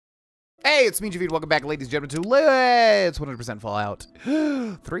Hey, it's me, Javid. Welcome back, ladies and gentlemen, to Let's 100% Fallout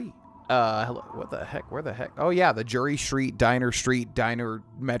 3. Hello. What the heck? Where the heck? Oh, yeah, the Jury Street, Diner,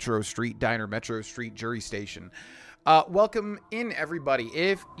 Metro Street, Jury Station. Welcome in, everybody.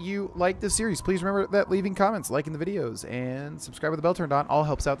 If you like this series, please remember that leaving comments, liking the videos, and subscribe with the bell turned on all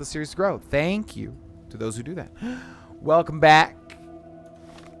helps out the series to grow. Thank you to those who do that. Welcome back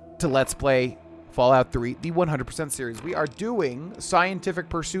to Let's Play Fallout 3, the 100% series. We are doing Scientific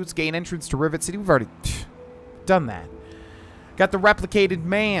Pursuits, Gain Entrance to Rivet City. We've already done that. Got the Replicated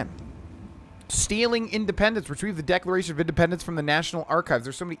Man. Stealing Independence. Retrieve the Declaration of Independence from the National Archives.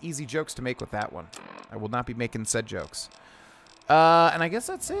 There's so many easy jokes to make with that one. I will not be making said jokes. And I guess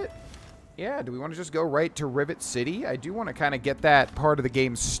that's it. Yeah, do we want to just go right to Rivet City? I do want to kind of get that part of the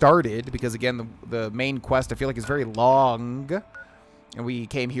game started because, again, the main quest I feel like is very long. And we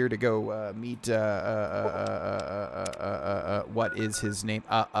came here to go meet, what is his name?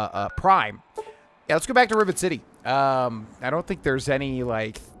 Prime. Yeah, let's go back to Rivet City. I don't think there's any,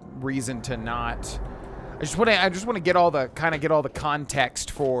 like, reason to not. I just want to get all the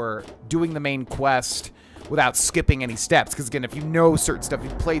context for doing the main quest without skipping any steps. Because, again, if you know certain stuff,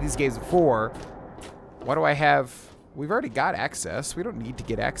 you've played these games before, why do I have... We've already got access. We don't need to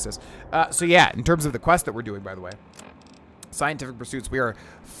get access. So, yeah, in terms of the quest that we're doing, by the way. Scientific Pursuits. We are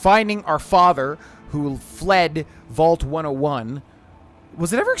finding our father who fled Vault 101.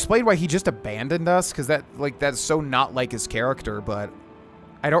 Was it ever explained why he just abandoned us? Because that's so not like his character, but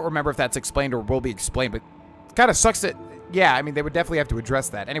I don't remember if that's explained or will be explained, but it kind of sucks that, yeah, I mean, they would definitely have to address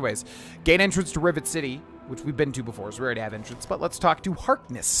that. Anyways, gain entrance to Rivet City, which we've been to before, so we already have entrance, but let's talk to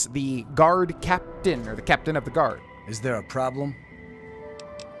Harkness, the guard captain, or the captain of the guard. Is there a problem?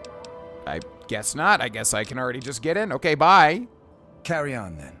 I guess not. I guess I can already just get in. Okay, bye. Carry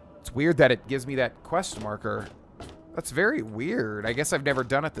on, then. It's weird that it gives me that quest marker. That's very weird. I guess I've never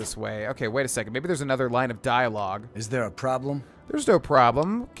done it this way. Okay, wait a second. Maybe there's another line of dialogue. Is there a problem? There's no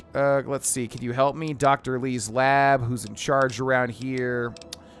problem. Let's see. Can you help me? Dr. Lee's lab. Who's in charge around here?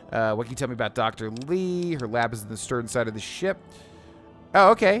 What can you tell me about Dr. Lee? Her lab is in the stern side of the ship. Oh,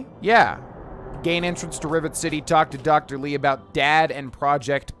 okay. Yeah. Gain entrance to Rivet City. Talk to Dr. Lee about Dad and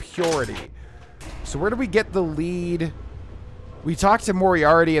Project Purity. So where do we get the lead? We talked to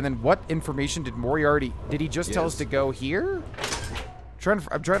Moriarty, and then what information did Moriarty... Did he just tell us to go here? I'm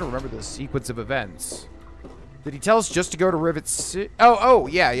trying to remember the sequence of events. Did he tell us just to go to Rivet City? Oh,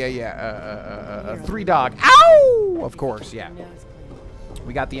 yeah. Three Dog. Ow! Of course, yeah.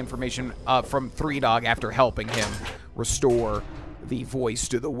 We got the information from Three Dog after helping him restore the voice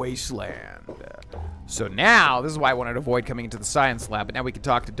to the wasteland. So now, this is why I wanted to avoid coming into the science lab, but now we can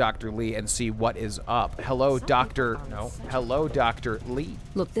talk to Dr. Lee and see what is up. Hello, Dr. Lee.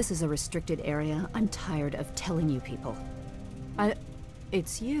 Look, this is a restricted area. I'm tired of telling you people.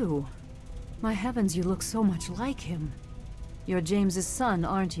 It's you. My heavens, you look so much like him. You're James's son,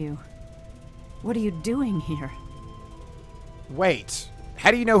 aren't you? What are you doing here? Wait,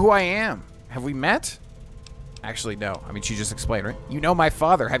 how do you know who I am? Have we met? Actually, no. I mean, she just explained, right? You know my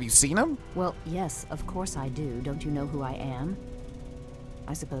father. Have you seen him? Well, yes, of course I do. Don't you know who I am?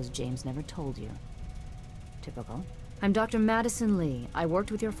 I suppose James never told you. Typical. I'm Dr. Madison Lee. I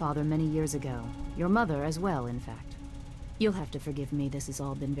worked with your father many years ago. Your mother as well, in fact. You'll have to forgive me. This has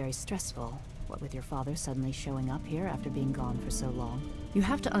all been very stressful. What with your father suddenly showing up here after being gone for so long. You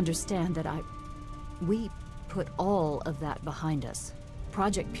have to understand that we put all of that behind us.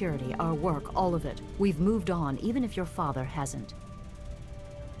 Project Purity, our work, all of it. We've moved on, even if your father hasn't.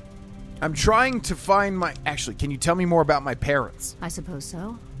 I'm trying to find my... Actually, can you tell me more about my parents? I suppose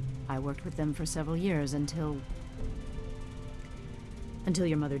so. I worked with them for several years until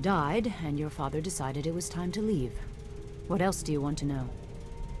your mother died, and your father decided it was time to leave. What else do you want to know?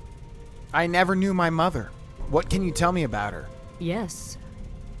 I never knew my mother. What can you tell me about her? Yes.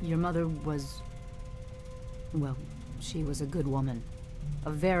 Your mother was... well, she was a good woman. A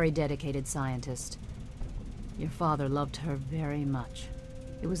very dedicated scientist. Your father loved her very much.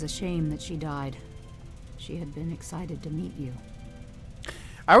 It was a shame that she died. She had been excited to meet you.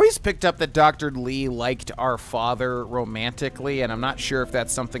 I always picked up that Dr. Lee liked our father romantically, and I'm not sure if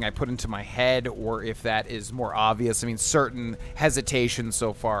that's something I put into my head or if that is more obvious. I mean, certain hesitations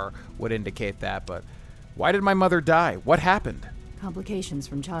so far would indicate that, but why did my mother die? What happened? Complications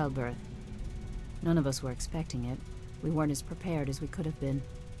from childbirth. None of us were expecting it. We weren't as prepared as we could have been.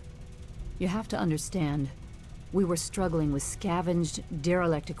 You have to understand, we were struggling with scavenged,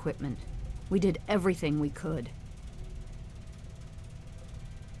 derelict equipment. We did everything we could.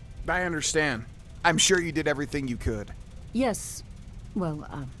 I understand. I'm sure you did everything you could. Yes. Well,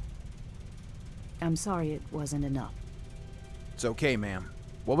 I'm sorry it wasn't enough. It's okay, ma'am.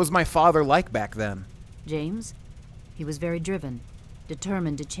 What was my father like back then? James? He was very driven,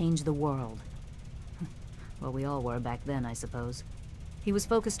 determined to change the world. Well, we all were back then, I suppose. He was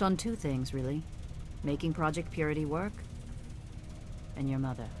focused on two things, really. Making Project Purity work, and your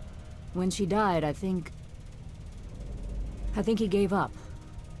mother. When she died, I think he gave up.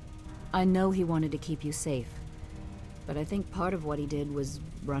 I know he wanted to keep you safe, but I think part of what he did was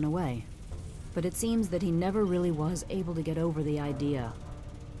run away. But it seems that he never really was able to get over the idea.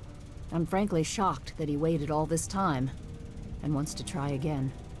 I'm frankly shocked that he waited all this time, and wants to try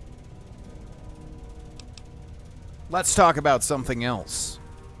again. Let's talk about something else.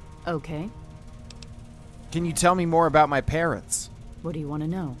 Okay. Can you tell me more about my parents? What do you want to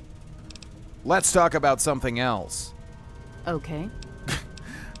know? Let's talk about something else. Okay.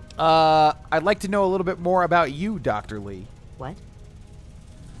 I'd like to know a little bit more about you, Dr. Lee. What?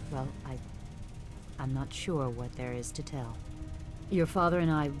 Well, I'm not sure what there is to tell. Your father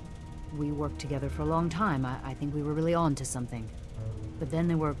and I, we worked together for a long time. I think we were really on to something. But then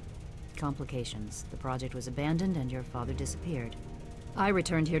there were complications. The project was abandoned and your father disappeared. I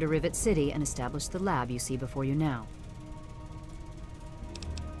returned here to Rivet City and established the lab you see before you now.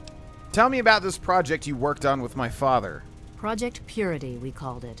 Tell me about this project you worked on with my father. Project Purity, we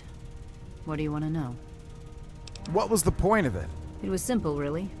called it. What do you want to know? What was the point of it? It was simple,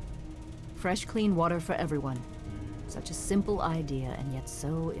 really. Fresh, clean water for everyone. Such a simple idea, and yet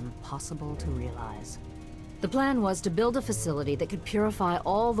so impossible to realize. The plan was to build a facility that could purify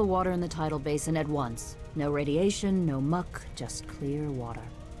all the water in the tidal basin at once. No radiation, no muck, just clear water.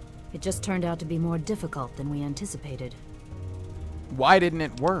 It just turned out to be more difficult than we anticipated. Why didn't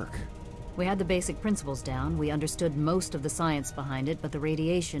it work? We had the basic principles down, we understood most of the science behind it, but the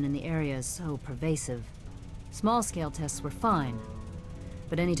radiation in the area is so pervasive. Small-scale tests were fine,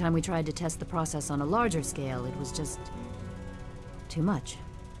 but anytime we tried to test the process on a larger scale, it was just too much.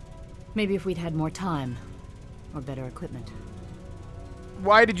 Maybe if we'd had more time, or better equipment.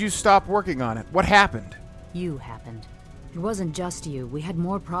 Why did you stop working on it? What happened? You happened. It wasn't just you. We had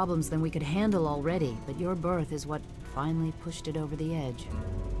more problems than we could handle already, but your birth is what finally pushed it over the edge.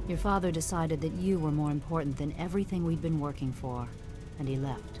 Your father decided that you were more important than everything we'd been working for, and he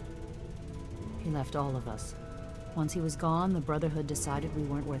left. He left all of us. Once he was gone, the Brotherhood decided we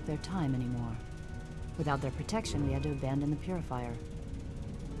weren't worth their time anymore. Without their protection, we had to abandon the purifier.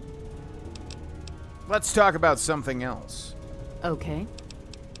 Let's talk about something else. Okay.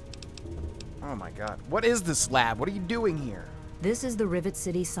 Oh my god. What is this lab? What are you doing here? This is the Rivet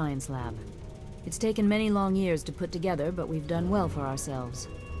City Science Lab. It's taken many long years to put together, but we've done well for ourselves.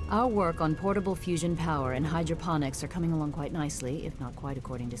 Our work on portable fusion power and hydroponics are coming along quite nicely, if not quite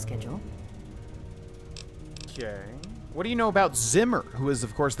according to schedule. Okay. What do you know about Zimmer, who is,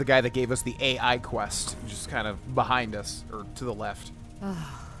 of course, the guy that gave us the AI quest, just kind of behind us, or to the left?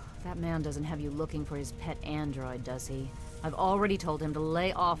 That man doesn't have you looking for his pet android, does he? I've already told him to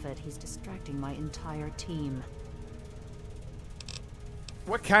lay off it. He's distracting my entire team.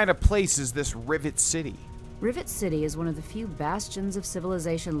 What kind of place is this Rivet City? Rivet City is one of the few bastions of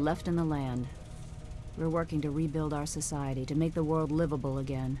civilization left in the land. We're working to rebuild our society, to make the world livable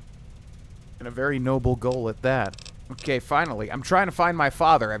again. And a very noble goal at that. Okay, finally. I'm trying to find my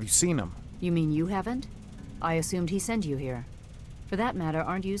father. Have you seen him? You mean you haven't? I assumed he sent you here. For that matter,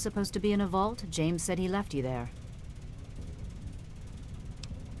 aren't you supposed to be in a vault? James said he left you there.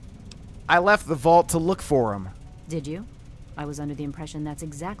 I left the vault to look for him. Did you? I was under the impression that's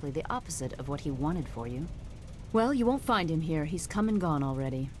exactly the opposite of what he wanted for you. Well, you won't find him here. He's come and gone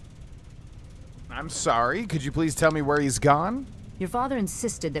already. I'm sorry. Could you please tell me where he's gone? Your father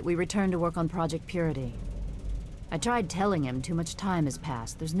insisted that we return to work on Project Purity. I tried telling him too much time has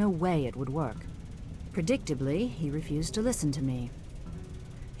passed. There's no way it would work. Predictably, he refused to listen to me.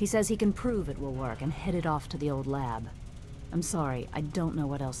 He says he can prove it will work and headed off to the old lab. I'm sorry, I don't know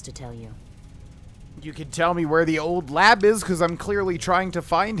what else to tell you. You can tell me where the old lab is, because I'm clearly trying to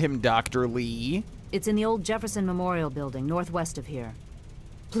find him, Dr. Lee. It's in the old Jefferson Memorial Building, northwest of here.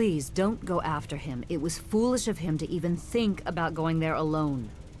 Please, don't go after him. It was foolish of him to even think about going there alone.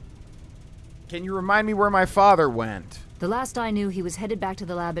 Can you remind me where my father went? The last I knew, he was headed back to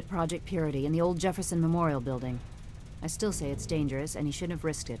the lab at Project Purity in the old Jefferson Memorial Building. I still say it's dangerous, and he shouldn't have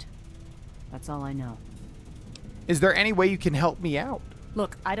risked it. That's all I know. Is there any way you can help me out?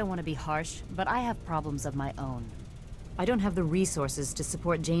 Look, I don't want to be harsh, but I have problems of my own. I don't have the resources to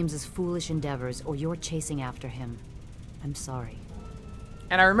support James's foolish endeavors, or you're chasing after him. I'm sorry.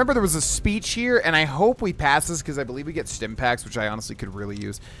 And I remember there was a speech here, and I hope we pass this, because I believe we get stim packs, which I honestly could really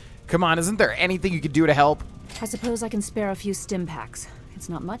use. Come on, isn't there anything you could do to help? I suppose I can spare a few stim packs. It's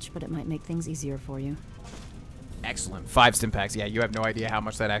not much, but it might make things easier for you. Excellent. 5 stim packs. Yeah, you have no idea how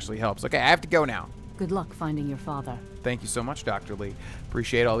much that actually helps. Okay, I have to go now. Good luck finding your father. Thank you so much, Dr. Lee.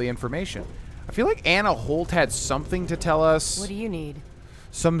 Appreciate all the information. I feel like Anna Holt had something to tell us. What do you need?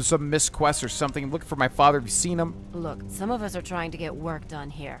 Some missed quest or something. I'm looking for my father. Have you seen him? Look, some of us are trying to get work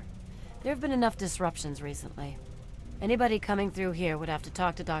done here. There have been enough disruptions recently. Anybody coming through here would have to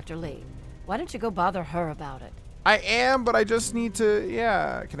talk to Dr. Lee. Why don't you go bother her about it? I am, but I just need to,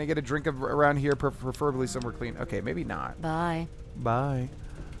 yeah. Can I get a drink around here, preferably somewhere clean? Okay, maybe not. Bye. Bye.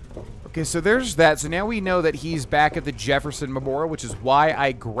 Okay, so there's that. So now we know that he's back at the Jefferson Memorial, which is why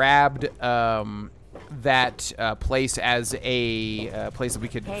I grabbed that place as a place that we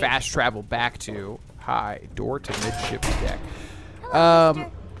could fast travel back to. Hi, door to midship deck.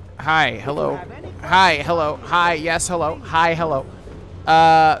 Hi, hello. Hi, hello. Hi, yes, hello. Hi, hello.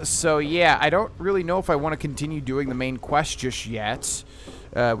 So yeah, I don't really know if I want to continue doing the main quest just yet.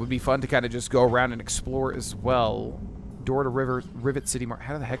 It would be fun to kind of just go around and explore as well. Door to Rivet City Mart.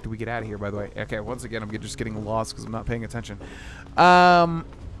 How the heck do we get out of here, by the way? Okay, once again, I'm just getting lost because I'm not paying attention.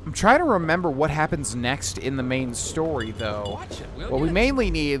 I'm trying to remember what happens next in the main story, though. What we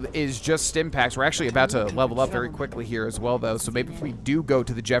mainly need is just stim packs. We're actually about to level up very quickly here as well, though. So maybe if we do go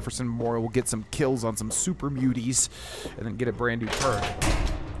to the Jefferson Memorial, we'll get some kills on some super muties and then get a brand new perk.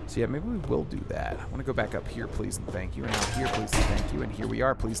 So yeah, maybe we will do that. I want to go back up here, please and thank you. And out here, please and thank you. And here we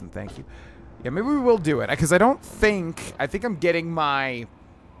are, please and thank you. Yeah, maybe we will do it. Because I think I'm getting my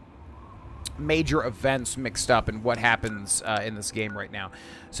major events mixed up in what happens in this game right now.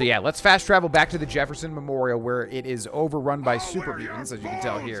 So yeah, let's fast travel back to the Jefferson Memorial where it is overrun by super mutants, as you can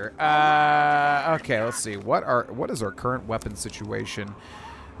tell here. Okay, let's see. What is our current weapon situation?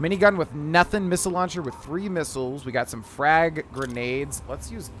 Minigun with nothing, missile launcher with 3 missiles. We got some frag grenades.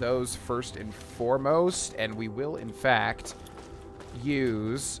 Let's use those first and foremost, and we will in fact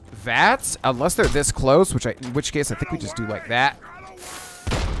use that, unless they're this close, in which case I think we just do like that.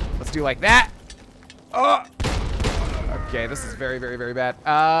 Let's do like that. Oh! Okay, this is very, very, very bad.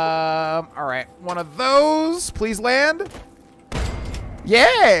 All right, one of those, please land.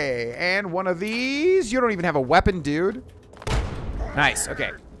 Yay! And one of these. You don't even have a weapon, dude. Nice.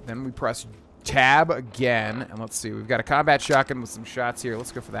 Okay, then we press tab again, and let's see. We've got a combat shotgun with some shots here.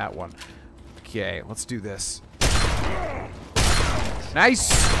 Let's go for that one. Okay, let's do this.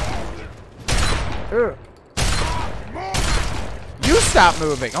 Nice. Ugh. You stop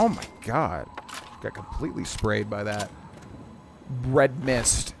moving. Oh my god. Got completely sprayed by that red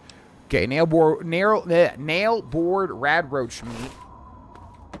mist. Okay, nail board rad roach meat.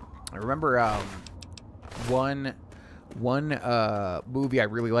 I remember one movie I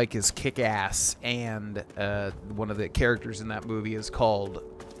really like is Kick-Ass, and one of the characters in that movie is called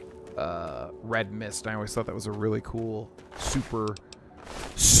Red Mist. I always thought that was a really cool super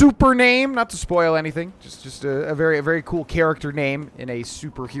name, not to spoil anything, just a very cool character name in a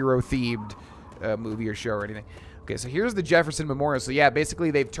superhero themed movie or show or anything. Okay, so here's the Jefferson Memorial. So yeah,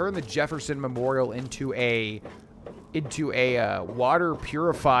 basically they've turned the Jefferson Memorial into a water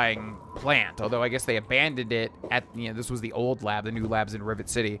purifying plant, although I guess they abandoned it at, this was the old lab. The new lab's in Rivet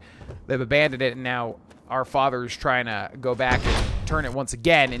City. They've abandoned it, and now our father's trying to go back and turn it once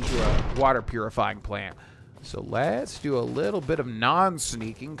again into a water purifying plant. So let's do a little bit of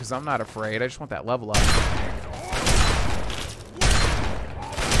non-sneaking, because I'm not afraid. I just want that level up.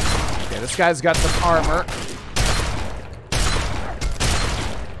 Okay, this guy's got some armor.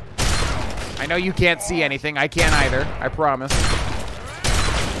 I know you can't see anything. I can't either. I promise.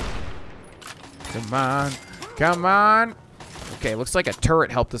 Come on. Come on. Okay, looks like a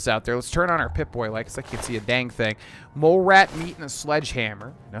turret helped us out there. Let's turn on our Pip-Boy light, because I can't see a dang thing. Mole rat meat and a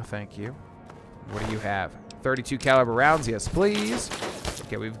sledgehammer. No, thank you. What do you have? 32 caliber rounds, yes please.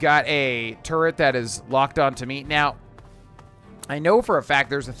 Okay, we've got a turret that is locked onto me. Now, I know for a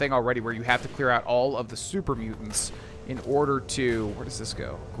fact there's a thing already where you have to clear out all of the super mutants in order to, where does this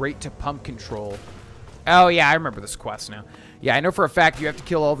go? Great to pump control. Oh yeah, I remember this quest now. Yeah, I know for a fact you have to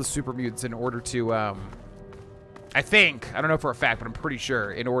kill all the super mutants in order to, I don't know for a fact, but I'm pretty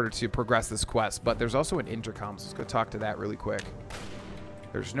sure, in order to progress this quest. But there's also an intercom, so let's go talk to that really quick.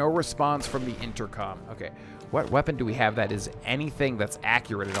 There's no response from the intercom. Okay, what weapon do we have that is anything that's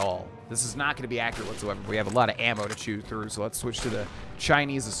accurate at all? This is not going to be accurate whatsoever. We have a lot of ammo to chew through, so let's switch to the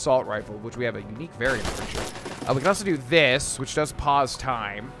Chinese assault rifle, which we have a unique variant for sure. We can also do this, which does pause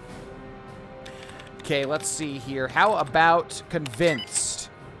time. Okay, let's see here. How about convinced?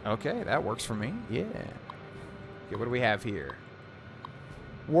 Okay, that works for me. Yeah. Okay, what do we have here?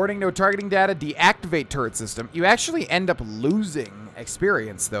 Warning, no targeting data, deactivate turret system. You actually end up losing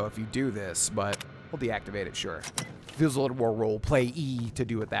experience, though, if you do this, but we'll deactivate it, sure. feels a little more role-play-y to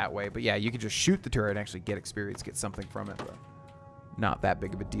do it that way. But yeah, you can just shoot the turret and actually get experience, get something from it. But not that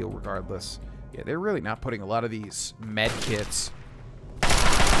big of a deal regardless. Yeah, they're really not putting a lot of these med kits.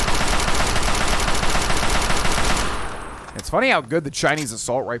 It's funny how good the Chinese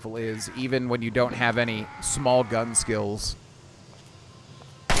assault rifle is, even when you don't have any small gun skills.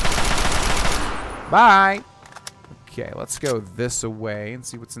 Bye! Okay, let's go this away and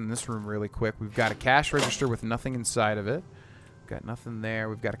see what's in this room really quick. We've got a cash register with nothing inside of it. We've got nothing there.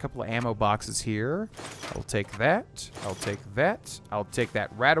 We've got a couple of ammo boxes here. I'll take that. I'll take that. I'll take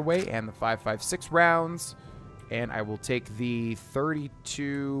that Radaway and the 5.56 rounds. And I will take the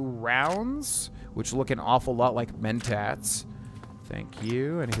 32 rounds, which look an awful lot like Mentats. Thank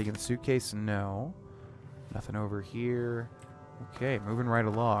you. Anything in the suitcase? No. Nothing over here. Okay, moving right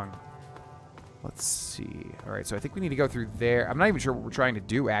along. Let's see. All right, so I think we need to go through there. I'm not even sure what we're trying to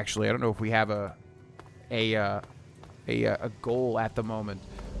do, actually. I don't know if we have a goal at the moment.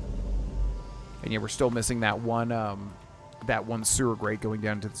 And yeah, we're still missing that one sewer grate going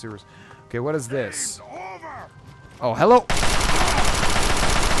down into the sewers. Okay, what is this? Oh, hello.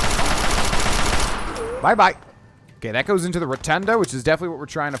 Bye-bye. Okay, that goes into the rotunda, which is definitely what we're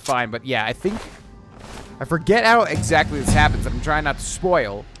trying to find. But yeah, I forget how exactly this happens. I'm trying not to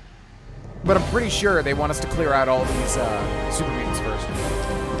spoil. But I'm pretty sure they want us to clear out all these super mutants first.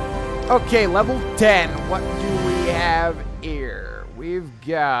 Okay, level 10. What do we have here? We've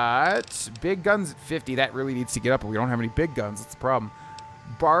got big guns at 50. That really needs to get up, but we don't have any big guns. That's the problem.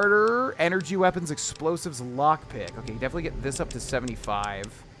 Barter, energy weapons, explosives, lockpick. Okay, definitely get this up to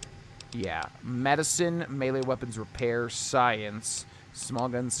 75. Yeah. Medicine, melee weapons, repair, science, small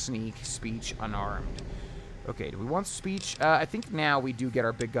guns, sneak, speech, unarmed. Okay, do we want speech? I think now we do get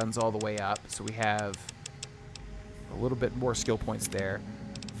our big guns all the way up, so we have a little bit more skill points there.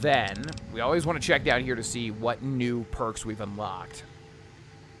 Then, we always want to check down here to see what new perks we've unlocked.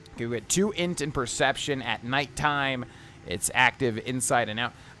 Okay, we had 2 int and perception at nighttime. It's active inside and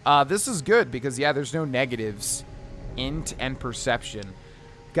out. This is good because, yeah, there's no negatives. Int and perception.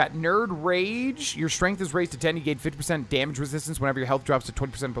 Got Nerd Rage. Your strength is raised to 10. You gain 50% damage resistance whenever your health drops to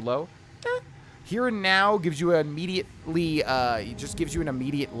 20% below. Here and Now gives you immediately, it just gives you an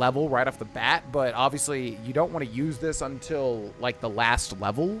immediate level right off the bat, but obviously you don't want to use this until, like, the last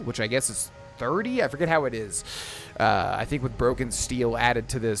level, which I guess is 30? I forget how it is. I think with Broken Steel added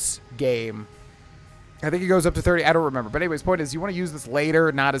to this game, I think it goes up to 30. I don't remember. But anyways, point is you want to use this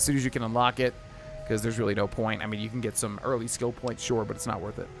later, not as soon as you can unlock it, because there's really no point. I mean, you can get some early skill points, sure, but it's not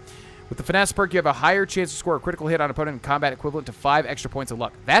worth it. With the Finesse perk, you have a higher chance to score a critical hit on an opponent in combat equivalent to 5 extra points of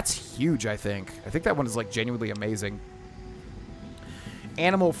luck. That's huge, I think. I think that one is, like, genuinely amazing.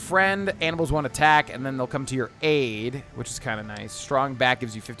 Animal Friend. Animals won't attack, and then they'll come to your aid, which is kind of nice. Strong Back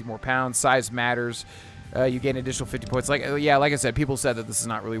gives you 50 more pounds. Size matters. You gain additional 50 points. Yeah, like I said, people said that this is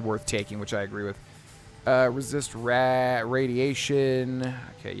not really worth taking, which I agree with. Resist radiation.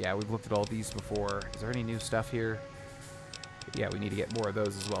 Okay, yeah, we've looked at all these before. Is there any new stuff here? Yeah, we need to get more of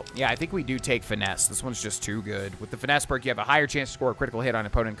those as well. Yeah, I think we do take Finesse. This one's just too good. With the Finesse perk, you have a higher chance to score a critical hit on an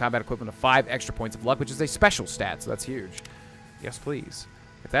opponent in combat equivalent to 5 extra points of luck, which is a special stat, so that's huge. Yes, please.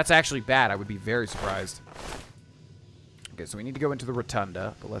 If that's actually bad, I would be very surprised. Okay, so we need to go into the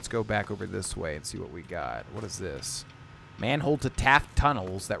Rotunda, but let's go back over this way and see what we got. What is this? Manhole to Taft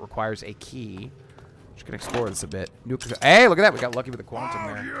Tunnels. That requires a key. Just gonna explore this a bit. Hey, look at that. We got lucky with the quantum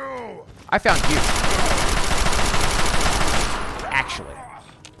there. I found you. Actually,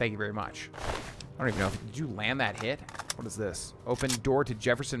 thank you very much. I don't even know. Did you land that hit? What is this? Open door to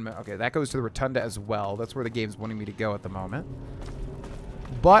Jefferson. Okay, that goes to the Rotunda as well. That's where the game's wanting me to go at the moment.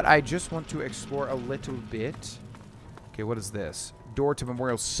 But I just want to explore a little bit. Okay, what is this? Door to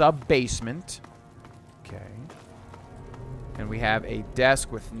Memorial Sub-Basement. Okay. And we have a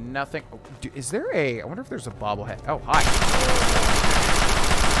desk with nothing. Oh, is there a... I wonder if there's a bobblehead. Oh, hi.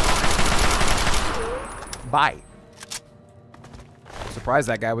 Bye. Surprised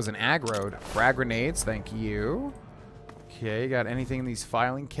that guy was an aggroed. Frag grenades, thank you. Okay, got anything in these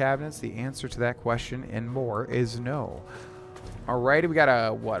filing cabinets? The answer to that question and more is no. Alrighty, we got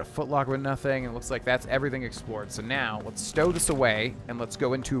a, what, a footlocker with nothing. It looks like that's everything explored. So now, let's stow this away, and let's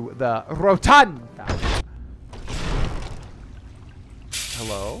go into the Rotunda.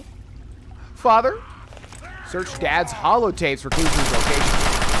 Hello? Father? Search Dad's holotapes for clues to his location.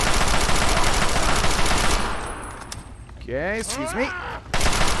 Okay, excuse me.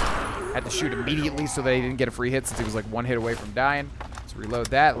 Had to shoot immediately so that he didn't get a free hit since he was like 1 hit away from dying. Let's reload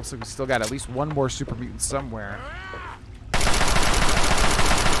that. Looks like we still got at least 1 more super mutant somewhere. You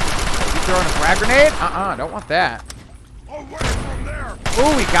throwing a frag grenade? Don't want that.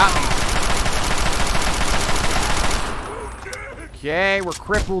 Ooh, he got me. Okay, we're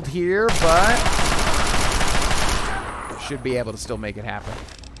crippled here, but should be able to still make it happen.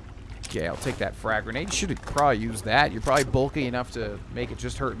 Okay, I'll take that frag grenade. You should probably use that. You're probably bulky enough to make it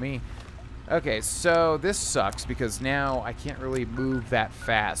just hurt me. Okay, so this sucks because now I can't really move that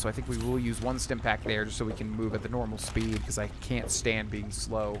fast. So I think we will use one stim pack there just so we can move at the normal speed because I can't stand being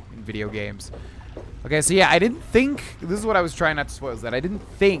slow in video games. Okay, so yeah, I didn't think... This is what I was trying not to spoil, is that I didn't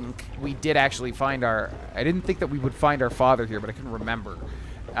think we did actually find our... I didn't think that we would find our father here, but I couldn't remember.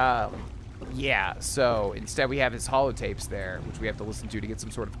 Yeah, so instead we have his holotapes there, which we have to listen to get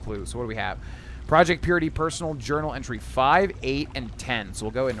some sort of clue. So what do we have? Project Purity Personal Journal Entry 5, 8, and 10. So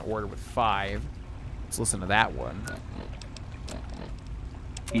we'll go in order with 5. Let's listen to that one.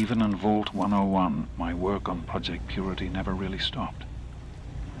 Even in Vault 101, my work on Project Purity never really stopped.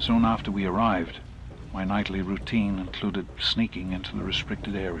 Soon after we arrived, my nightly routine included sneaking into the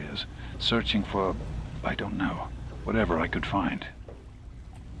restricted areas, searching for, I don't know, whatever I could find.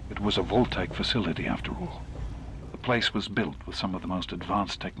 It was a Vault-Tec facility, after all. The place was built with some of the most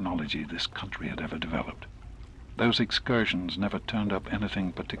advanced technology this country had ever developed. Those excursions never turned up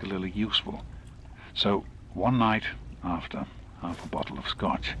anything particularly useful. So, one night, after half a bottle of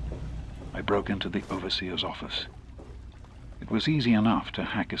scotch, I broke into the overseer's office. It was easy enough to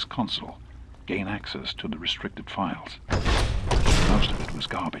hack his console, gain access to the restricted files. Most of it was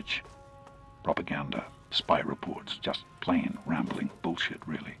garbage. Propaganda, spy reports, just plain rambling bullshit,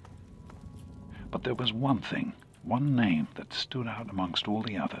 really. But there was one thing, one name that stood out amongst all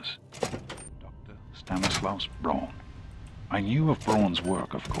the others. Dr. Stanislaus Braun. I knew of Braun's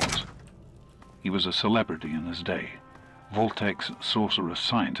work, of course. He was a celebrity in his day, Vault-Tec's sorcerous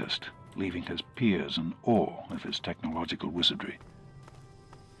scientist, leaving his peers in awe of his technological wizardry.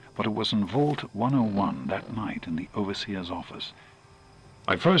 But it was in Vault 101 that night in the overseer's office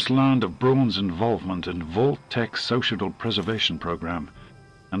I first learned of Braun's involvement in Vault-Tec's Social Preservation Program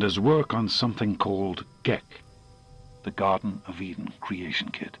and his work on something called GECK, the Garden of Eden Creation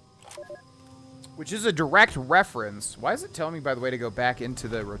Kit. Which is a direct reference. Why is it telling me, by the way, to go back into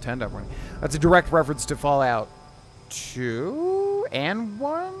the Rotunda one? That's a direct reference to Fallout 2 and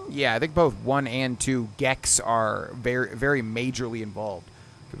 1? Yeah, I think both 1 and 2 GECKs are very majorly involved.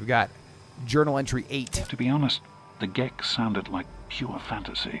 We've got Journal Entry 8. To be honest, the GECK sounded like pure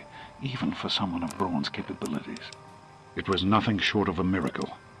fantasy, even for someone of Braun's capabilities. It was nothing short of a miracle.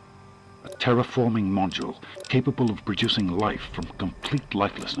 A terraforming module capable of producing life from complete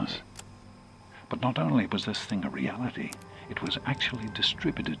lifelessness. But not only was this thing a reality, it was actually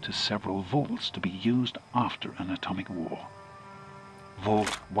distributed to several vaults to be used after an atomic war.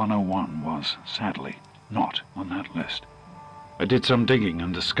 Vault 101 was, sadly, not on that list. I did some digging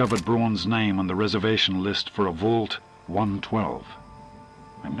and discovered Braun's name on the reservation list for a Vault 112.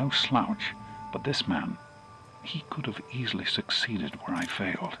 I'm no slouch, but this man, he could have easily succeeded where I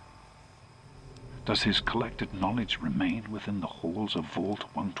failed. Does his collected knowledge remain within the halls of Vault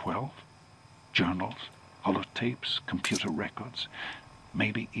 112? Journals, holotapes, computer records,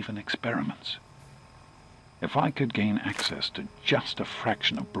 maybe even experiments. If I could gain access to just a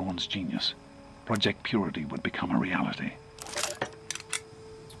fraction of Braun's genius, Project Purity would become a reality.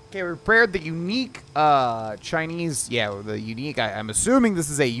 Okay, we prepared the unique Chinese, I'm assuming this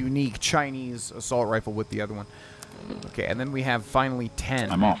is a unique Chinese assault rifle with the other one. Okay, and then we have finally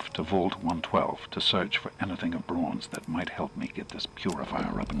 10. I'm off to Vault 112 to search for anything of Braun's that might help me get this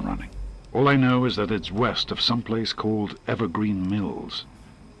purifier up and running. All I know is that it's west of some place called Evergreen Mills,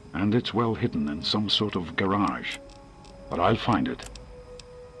 and it's well hidden in some sort of garage. But I'll find it.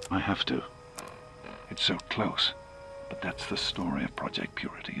 I have to. It's so close. But that's the story of Project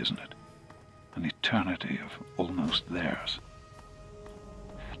Purity, isn't it? An eternity of almost theirs.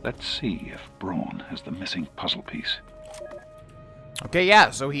 Let's see if Braun has the missing puzzle piece. Okay,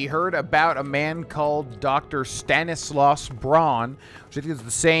 yeah, so he heard about a man called Dr. Stanislaus Braun, which I think is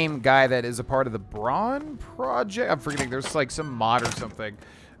the same guy that is a part of the Braun Project. I'm forgetting, there's like some mod or something,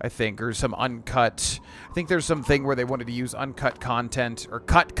 I think, or some uncut. I think there's something where they wanted to use uncut content, or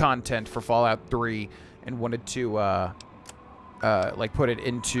cut content for Fallout 3, and wanted to, like, put it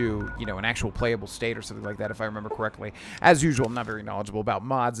into, you know, an actual playable state or something like that, if I remember correctly. As usual, I'm not very knowledgeable about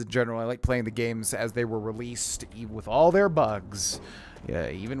mods in general. I like playing the games as they were released, even with all their bugs. Yeah,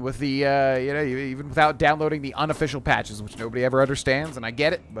 even with the, you know, even without downloading the unofficial patches, which nobody ever understands, and I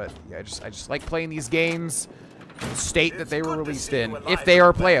get it, but yeah, I just like playing these games in the state that they were released in, if they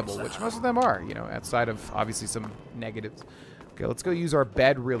are playable, which most of them are, you know, outside of, obviously, some negatives. Okay, let's go use our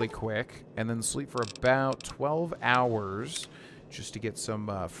bed really quick, and then sleep for about 12 hours, just to get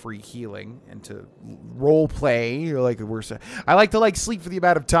some free healing and to role play. Like I like to sleep for the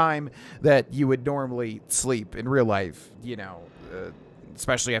amount of time that you would normally sleep in real life. You know,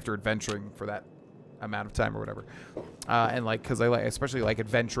 especially after adventuring for that amount of time or whatever. And like, because I especially like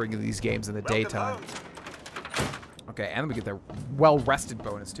adventuring in these games in the daytime. Okay, and then we get the well-rested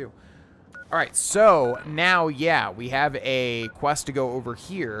bonus too. All right, so now, yeah, we have a quest to go over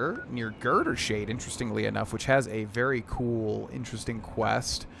here near Girder Shade, interestingly enough, which has a very cool, interesting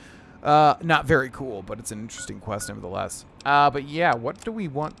quest. Not very cool, but it's an interesting quest nevertheless. But yeah, what do we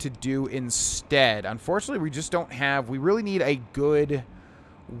want to do instead? Unfortunately, we just don't have... We really need a good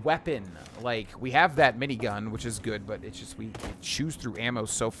weapon. Like, we have that minigun, which is good, but it's just we choose through ammo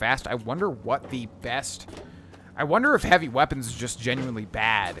so fast. I wonder what the best... I wonder if heavy weapons is just genuinely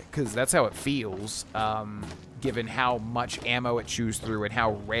bad, because that's how it feels, given how much ammo it chews through and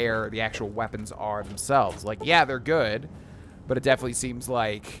how rare the actual weapons are themselves. Like, yeah, they're good, but it definitely seems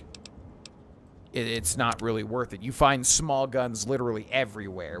like it's not really worth it. You find small guns literally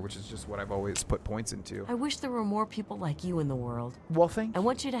everywhere, which is just what I've always put points into. I wish there were more people like you in the world. Well, thank I you.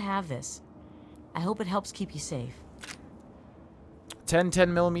 want you to have this. I hope it helps keep you safe.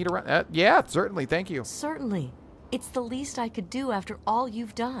 10 millimeter round? Yeah, certainly. Thank you. Certainly. It's the least I could do after all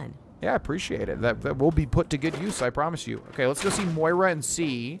you've done. Yeah, I appreciate it. That will be put to good use, I promise you. Okay, let's go see Moira and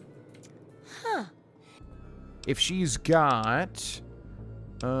see if she's got...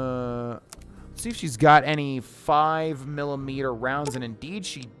 let's see if she's got any 5 millimeter rounds, and indeed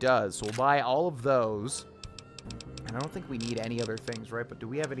she does. So we'll buy all of those. And I don't think we need any other things, right? But do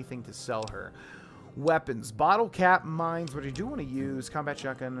we have anything to sell her? Weapons, bottle cap, mines, what I do want to use, combat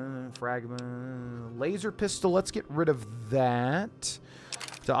shotgun, fragment, laser pistol, let's get rid of that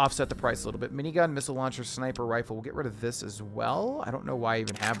to offset the price a little bit. Minigun, missile launcher, sniper rifle, we'll get rid of this as well. I don't know why I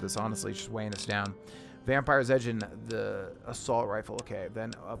even have this, honestly, it's just weighing us down. Vampire's Edge and the assault rifle, okay.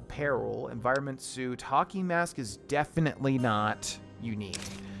 Then apparel, environment suit, hockey mask is definitely not unique.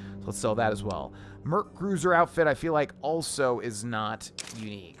 So let's sell that as well. Merc Cruiser outfit, I feel like also is not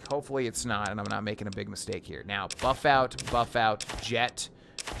unique. Hopefully it's not, and I'm not making a big mistake here. Now, buff out, jet.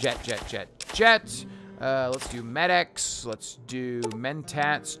 Let's do Med-X. Let's do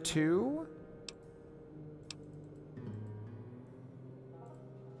Mentats 2.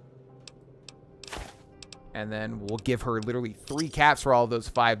 And then we'll give her literally 3 caps for all those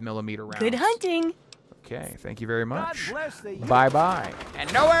 5 millimeter rounds. Good hunting. Okay, thank you very much. God bless the Bye-bye.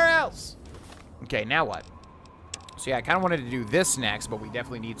 And nowhere else. Okay, now what? So yeah, I kind of wanted to do this next, but we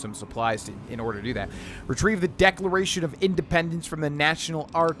definitely need some supplies in order to do that. Retrieve the Declaration of Independence from the National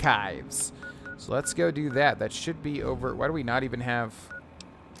Archives. So let's go do that. That should be over. Why do we not even have...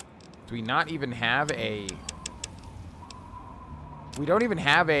 Do we not even have a... We don't even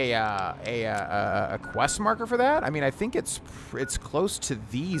have a quest marker for that? I mean, I think it's close to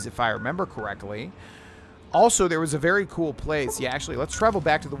these, if I remember correctly. Also, there was a very cool place. Yeah, actually, let's travel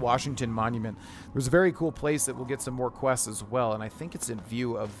back to the Washington Monument. There was a very cool place that will get some more quests as well, and I think it's in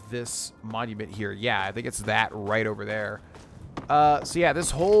view of this monument here. Yeah, I think it's that right over there. So yeah,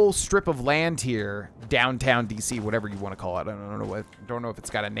 this whole strip of land here, downtown DC, whatever you want to call it. I don't know if it's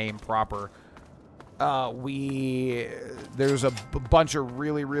got a name proper. There's a bunch of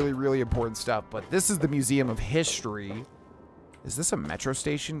really important stuff, but this is the Museum of History. Is this a metro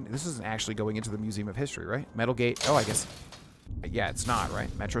station? This isn't actually going into the Museum of History, right? Metal Gate. Oh, I guess. Yeah, it's not,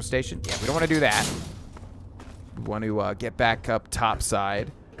 right? Metro station? Yeah, we don't want to do that. We want to get back up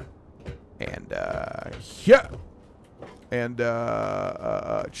topside. And, yeah. And,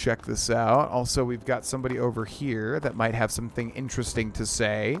 check this out. Also, we've got somebody over here that might have something interesting to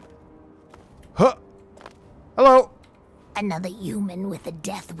say. Huh. Hello. Another human with a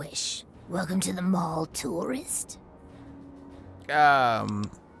death wish. Welcome to the mall, tourist. I'm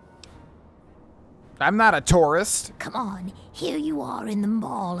not a tourist. Come on, here you are in the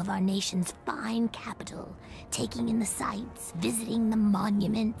mall of our nation's fine capital, taking in the sights, visiting the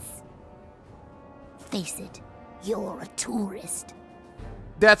monuments. Face it, you're a tourist.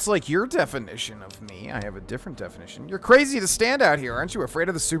 That's like your definition of me. I have a different definition. You're crazy to stand out here. Aren't you afraid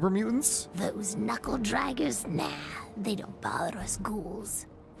of the super mutants? Those knuckle draggers? Nah, they don't bother us ghouls.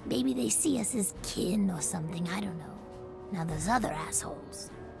 Maybe they see us as kin or something, I don't know. Now those other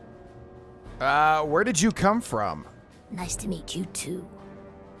assholes. Where did you come from? Nice to meet you too.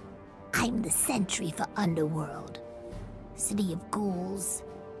 I'm the sentry for Underworld. City of ghouls,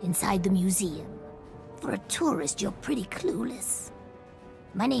 inside the museum. For a tourist, you're pretty clueless.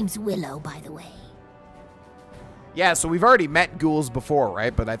 My name's Willow, by the way. Yeah, so we've already met ghouls before,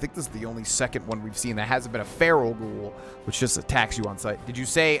 right? But I think this is the only second one we've seen that hasn't been a feral ghoul, which just attacks you on sight. Did you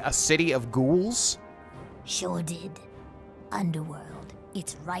say a city of ghouls? Sure did. Underworld.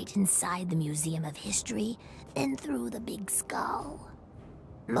 It's right inside the Museum of History, then through the Big Skull.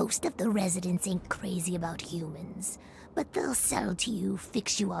 Most of the residents ain't crazy about humans, but they'll sell to you,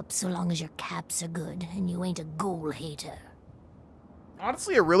 fix you up so long as your caps are good and you ain't a ghoul hater.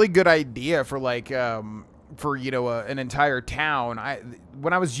 Honestly, a really good idea for like an entire town.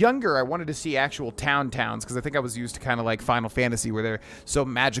 When I was younger, I wanted to see actual towns because I think I was used to kind of like Final Fantasy where they're so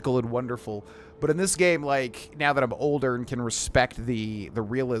magical and wonderful. But in this game, like now that I'm older and can respect the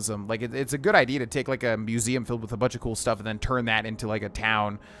realism, like it's a good idea to take like a museum filled with a bunch of cool stuff and then turn that into like a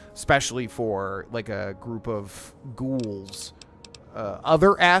town, especially for like a group of ghouls.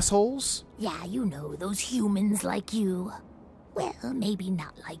 Other assholes? Yeah, you know, those humans like you. Well, maybe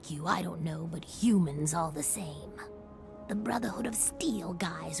not like you, I don't know, but humans all the same. The Brotherhood of Steel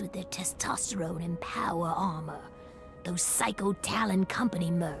guys with their testosterone and power armor. Those Psycho Talon Company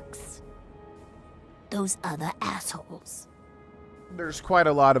mercs. Those other assholes. There's quite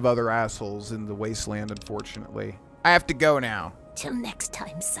a lot of other assholes in the wasteland, unfortunately. I have to go now. Till next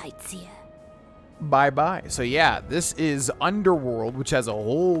time, sightseer. Bye-bye. So yeah, this is Underworld, which has a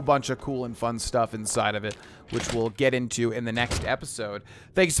whole bunch of cool and fun stuff inside of it, which we'll get into in the next episode.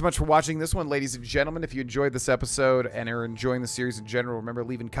 Thank you so much for watching this one, ladies and gentlemen. If you enjoyed this episode and are enjoying the series in general, remember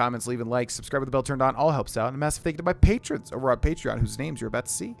leaving comments, leaving likes, subscribe with the bell turned on. All helps out. And a massive thank you to my patrons over on Patreon, whose names you're about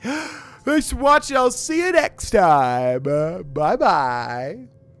to see. Thanks for watching. I'll see you next time. Bye-bye.